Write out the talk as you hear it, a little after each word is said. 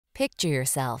Picture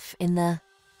yourself in the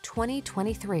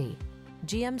 2023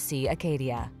 GMC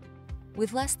Acadia.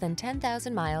 With less than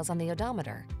 10,000 miles on the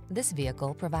odometer, this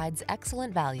vehicle provides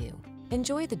excellent value.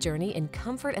 Enjoy the journey in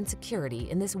comfort and security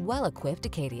in this well-equipped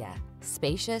Acadia.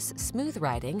 Spacious, smooth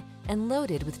riding, and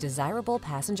loaded with desirable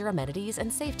passenger amenities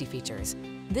and safety features,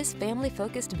 this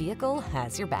family-focused vehicle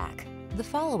has your back. The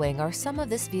following are some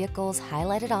of this vehicle's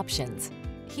highlighted options: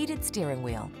 heated steering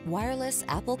wheel, wireless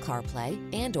Apple Carplay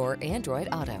and/or Android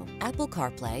Auto, Apple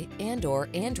Carplay and/or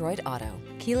Android Auto,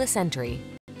 keyless entry,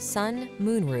 sun,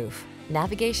 moonroof,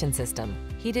 navigation system,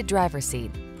 heated driver's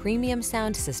seat, premium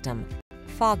sound system,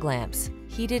 fog lamps,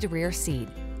 heated rear seat.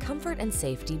 Comfort and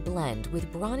safety blend with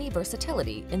brawny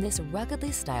versatility in this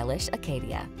ruggedly stylish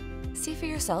Acadia. See for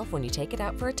yourself when you take it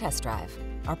out for a test drive.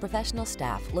 Our professional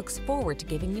staff looks forward to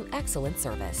giving you excellent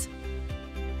service.